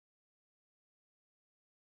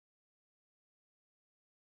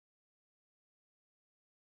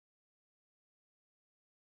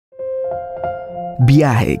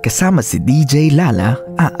Biyahe kasama si DJ Lala,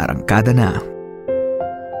 aarangkada na.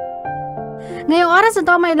 Ngayong oras na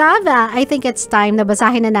to, my love, I think it's time na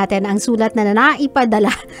basahin na natin ang sulat na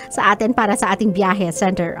naipadala sa atin para sa ating Byahe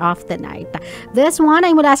Sender of the Night. This one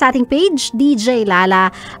ay mula sa ating page, DJ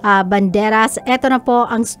Lala Banderas. Ito na po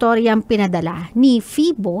ang storyang pinadala ni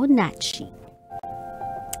Fibonacci.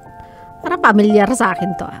 Para familiar sa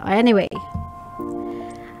akin to. Anyway.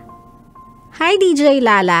 Hi DJ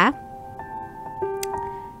Lala.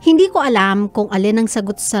 Hindi ko alam kung alin ang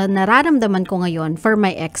sagot sa nararamdaman ko ngayon for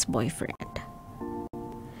my ex-boyfriend.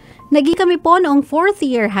 Naging kami po noong 4th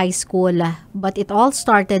year high school, but it all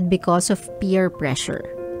started because of peer pressure.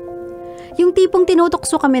 Yung tipong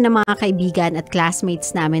tinutokso kami ng mga kaibigan at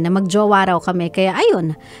classmates namin na magjowa raw kami, kaya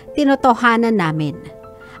ayun, tinotohanan namin.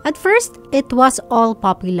 At first, it was all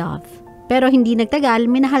puppy love. Pero hindi nagtagal,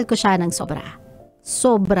 minahal ko siya ng sobra.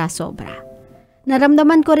 Sobra-sobra.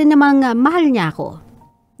 Naramdaman ko rin namang mahal niya ako.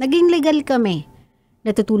 Naging legal kami.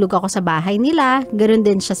 Natutulog ako sa bahay nila, ganoon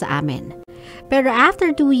din siya sa amin. Pero after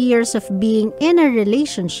 2 years of being in a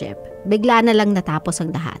relationship, bigla na lang natapos ang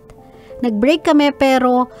lahat. Nag-break kami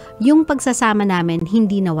pero yung pagsasama namin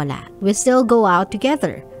hindi nawala. We still go out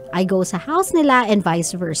together. I go sa house nila and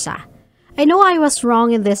vice versa. I know I was wrong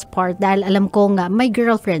in this part dahil alam ko nga may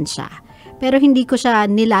girlfriend siya. Pero hindi ko siya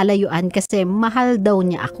nilalayuan kasi mahal daw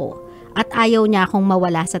niya ako at ayaw niya akong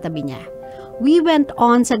mawala sa tabi niya. We went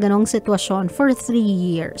on sa ganong sitwasyon for 3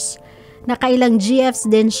 years. Nakailang GFs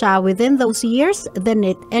din siya within those years, then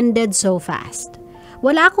it ended so fast.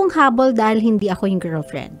 Wala akong habol dahil hindi ako yung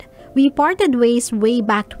girlfriend. We parted ways way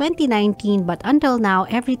back 2019 but until now,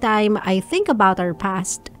 every time I think about our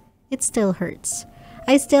past, it still hurts.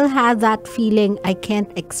 I still have that feeling I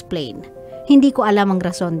can't explain. Hindi ko alam ang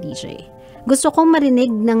rason, DJ. Gusto kong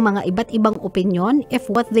marinig ng mga iba't ibang opinion if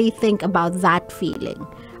what they think about that feeling.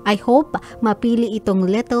 I hope mapili itong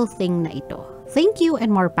little thing na ito. Thank you and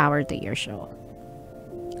more power to your show.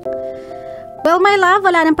 Well, my love,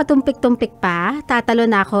 wala nang patumpik-tumpik pa. Tatalo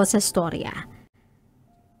na ako sa storya.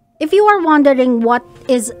 If you are wondering what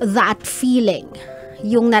is that feeling,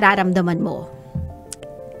 yung nararamdaman mo,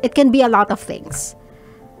 it can be a lot of things.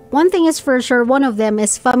 One thing is for sure, one of them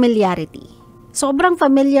is familiarity. Sobrang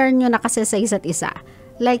familiar nyo na kasi sa isa't isa.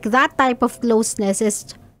 Like that type of closeness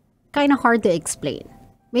is kind of hard to explain.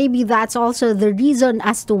 Maybe that's also the reason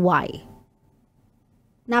as to why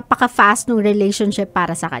napaka-fast ng relationship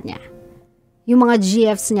para sa kanya. Yung mga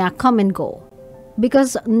GFs niya come and go.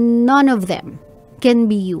 Because none of them can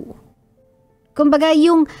be you. Kumbaga,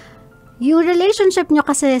 yung relationship nyo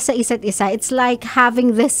kasi sa isa't isa, it's like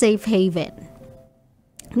having this safe haven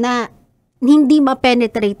na hindi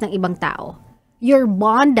ma-penetrate ng ibang tao. Your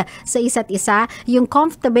bond sa isa't isa, yung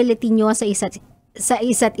comfortability nyo sa isa't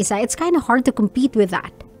isa, it's kind of hard to compete with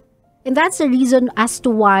that. And that's the reason as to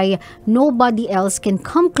why nobody else can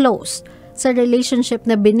come close sa relationship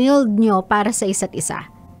na binild nyo para sa isa't isa.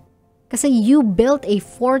 Kasi you built a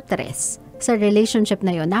fortress sa relationship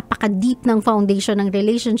na yon. Napaka-deep ng foundation ng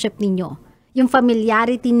relationship ninyo. Yung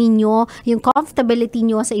familiarity ninyo, yung comfortability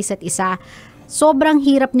nyo sa isa't isa, sobrang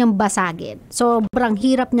hirap niyang basagin. Sobrang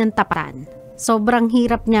hirap niyang taparan. Sobrang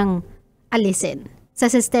hirap niyang alisin sa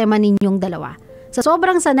sistema ninyong dalawa. Sa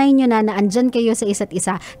sobrang sanay nyo na andyan kayo sa isa't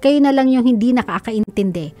isa, kayo na lang yung hindi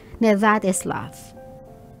nakakaintindi na that is love.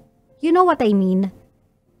 You know what I mean?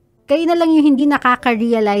 Kayo na lang yung hindi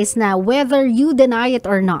nakaka-realize na whether you deny it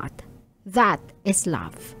or not, that is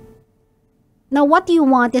love. Now, what you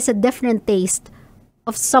want is a different taste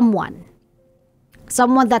of someone.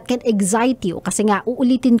 Someone that can excite you. Kasi nga,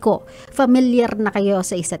 uulitin ko, familiar na kayo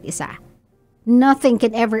sa isa't isa. Nothing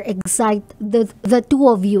can ever excite the two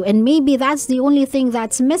of you, and maybe that's the only thing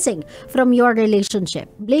that's missing from your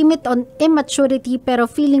relationship. Blame it on immaturity, pero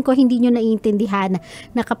feeling ko hindi nyo naiintindihan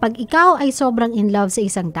na kapag ikaw ay sobrang in love sa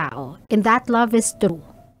isang tao, and that love is true,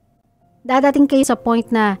 dadating kayo sa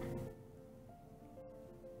point na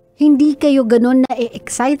hindi kayo ganun na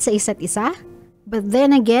excite sa isa't isa, but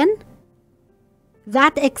then again,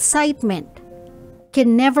 that excitement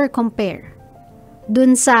can never compare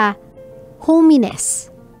dun sa hominess.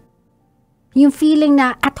 Yung feeling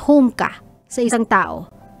na at home ka sa isang tao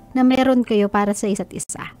na meron kayo para sa isa't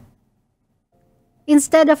isa.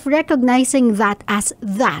 Instead of recognizing that as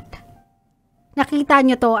that, nakita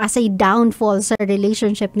nyo to as a downfall sa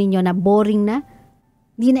relationship ninyo na boring na,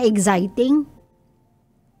 di na exciting,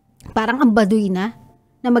 parang ang baduy na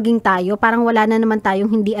maging tayo, parang wala na naman tayong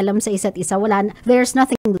hindi alam sa isa't isa, there's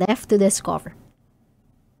nothing left to discover.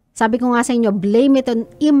 Sabi ko nga sa inyo, blame it on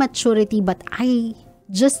immaturity, but I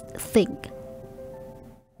just think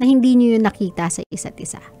na hindi nyo yung nakita sa isa't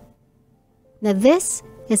isa. Na this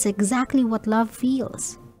is exactly what love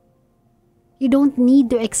feels. You don't need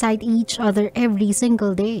to excite each other every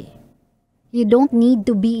single day. You don't need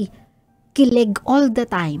to be kilig all the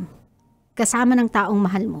time kasama ng taong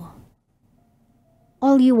mahal mo.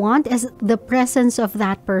 All you want is the presence of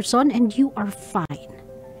that person and you are fine.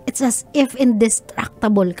 It's as if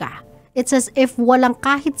indestructible ka. It's as if walang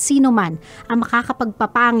kahit sino man ang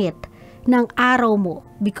makakapagpapangit ng araw mo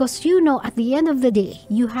because you know at the end of the day,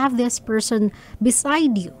 you have this person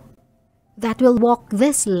beside you that will walk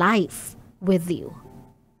this life with you.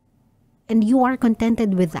 And you are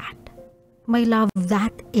contented with that. My love,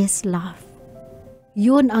 that is love.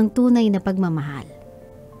 Yun ang tunay na pagmamahal.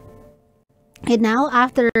 And now,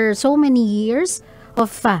 after so many years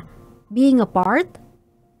of being apart,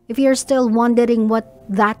 if you're still wondering what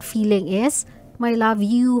that feeling is, my love,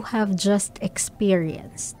 you have just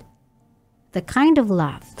experienced the kind of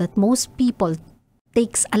love that most people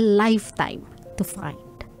takes a lifetime to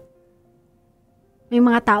find. May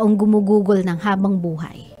mga taong gumugugol ng habang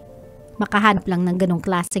buhay. Makahanap lang ng ganong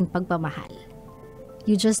klaseng pagmamahal.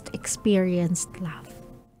 You just experienced love.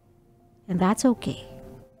 And that's okay.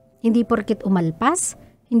 Hindi porkit umalpas,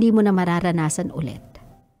 hindi mo na mararanasan ulit.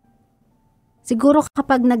 Siguro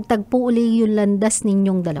kapag nagtagpo uli yung landas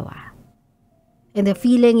ninyong dalawa. And the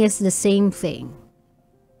feeling is the same thing.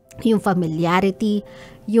 Yung familiarity,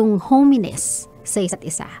 yung hominess sa isa't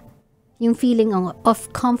isa. Yung feeling of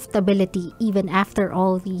comfortability even after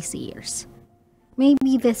all these years.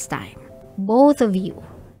 Maybe this time, both of you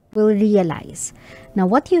will realize na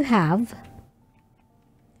what you have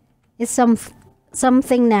is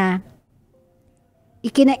something na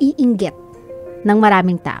ikinaiinggit ng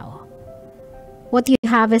maraming tao. What you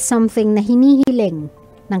have is something na hinihiling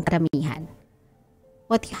ng karamihan.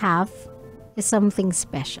 What you have is something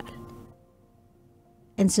special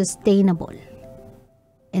and sustainable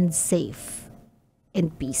and safe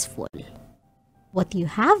and peaceful. What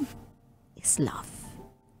you have is love.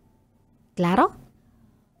 Claro?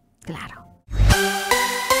 Claro.